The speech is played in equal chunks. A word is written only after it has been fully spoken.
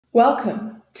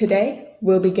Welcome! Today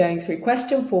we'll be going through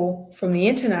question 4 from the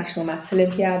International Maths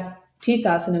Olympiad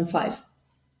 2005.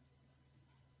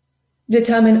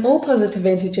 Determine all positive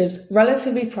integers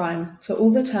relatively prime to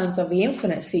all the terms of the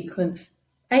infinite sequence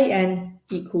an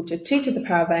equal to 2 to the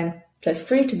power of n plus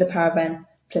 3 to the power of n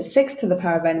plus 6 to the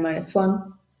power of n minus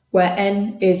 1, where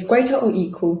n is greater or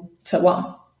equal to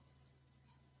 1.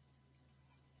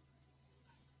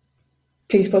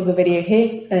 Please pause the video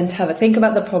here and have a think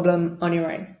about the problem on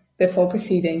your own before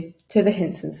proceeding to the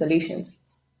hints and solutions.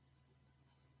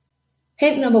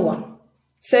 Hint number 1.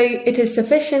 So it is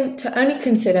sufficient to only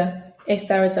consider if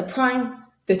there is a prime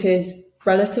that is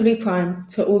relatively prime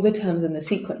to all the terms in the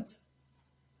sequence.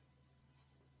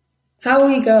 How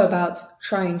will you go about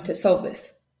trying to solve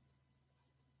this?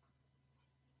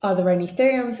 Are there any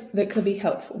theorems that could be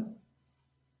helpful?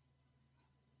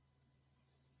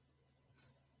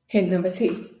 Hint number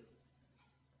 2.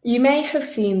 You may have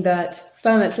seen that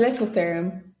Fermat's little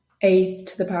theorem, a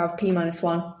to the power of p minus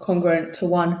 1 congruent to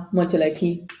 1 modulo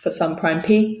p for some prime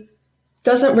p,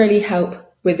 doesn't really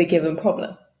help with the given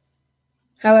problem.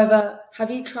 However,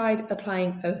 have you tried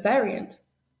applying a variant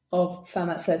of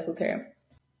Fermat's little theorem?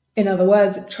 In other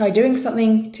words, try doing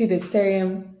something to this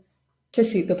theorem to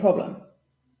suit the problem.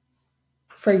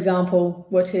 For example,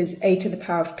 what is a to the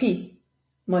power of p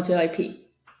modulo p?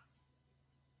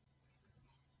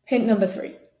 Hint number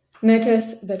 3.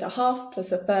 Notice that a half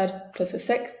plus a third plus a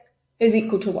sixth is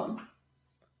equal to 1.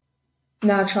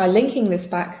 Now try linking this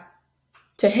back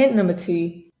to hint number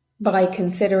 2 by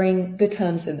considering the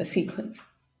terms in the sequence.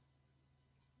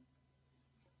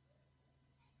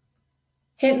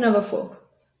 Hint number 4.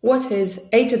 What is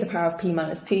a to the power of p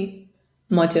minus 2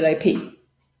 modulo p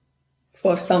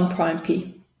for some prime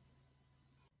p?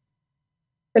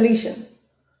 Solution.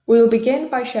 We will begin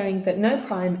by showing that no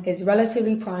prime is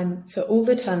relatively prime to all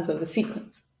the terms of the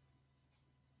sequence.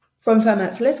 From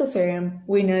Fermat's little theorem,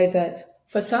 we know that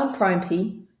for some prime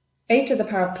p, a to the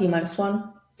power of p minus 1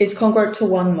 is congruent to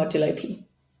 1 modulo p.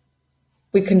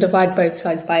 We can divide both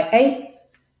sides by a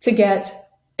to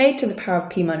get a to the power of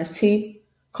p minus 2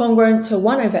 congruent to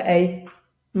 1 over a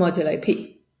modulo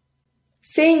p.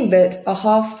 Seeing that a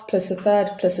half plus a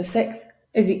third plus a sixth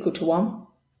is equal to 1,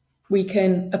 we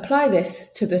can apply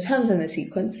this to the terms in the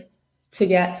sequence to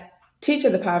get 2 to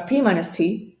the power of p minus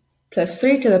 2 plus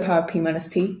 3 to the power of p minus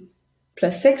 2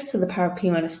 plus 6 to the power of p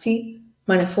minus 2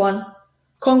 minus 1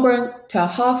 congruent to a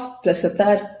half plus a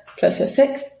third plus a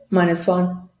sixth minus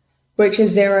 1, which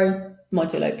is 0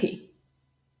 modulo p.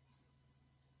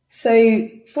 So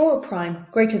for a prime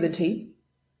greater than 2,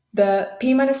 the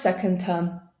p minus second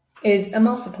term is a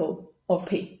multiple of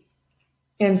p,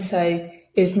 and so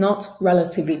is not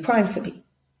relatively prime to p.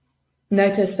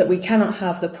 Notice that we cannot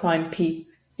have the prime p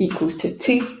equals to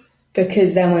 2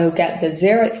 because then we'll get the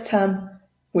 0th term,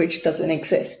 which doesn't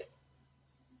exist.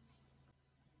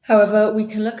 However, we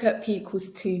can look at p equals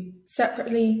 2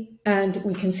 separately, and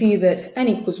we can see that n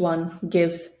equals 1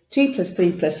 gives 2 plus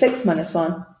 3 plus 6 minus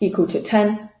 1 equal to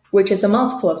 10, which is a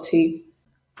multiple of 2.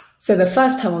 So the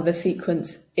first term of the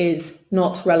sequence is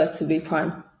not relatively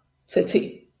prime to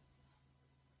 2.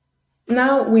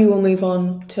 Now we will move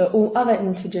on to all other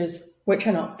integers which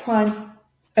are not prime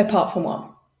apart from 1.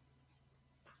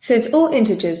 Since all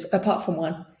integers apart from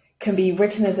 1 can be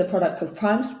written as a product of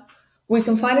primes, we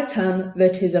can find a term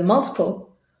that is a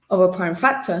multiple of a prime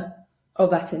factor of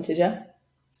that integer,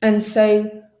 and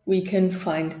so we can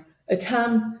find a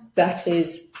term that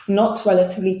is not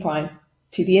relatively prime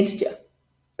to the integer,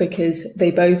 because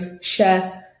they both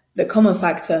share the common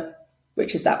factor,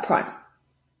 which is that prime.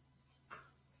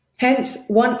 Hence,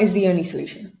 1 is the only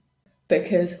solution,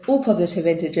 because all positive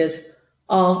integers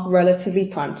are relatively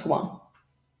prime to 1.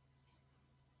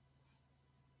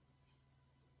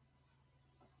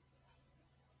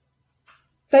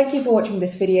 Thank you for watching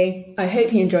this video. I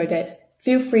hope you enjoyed it.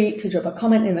 Feel free to drop a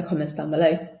comment in the comments down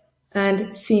below,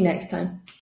 and see you next time.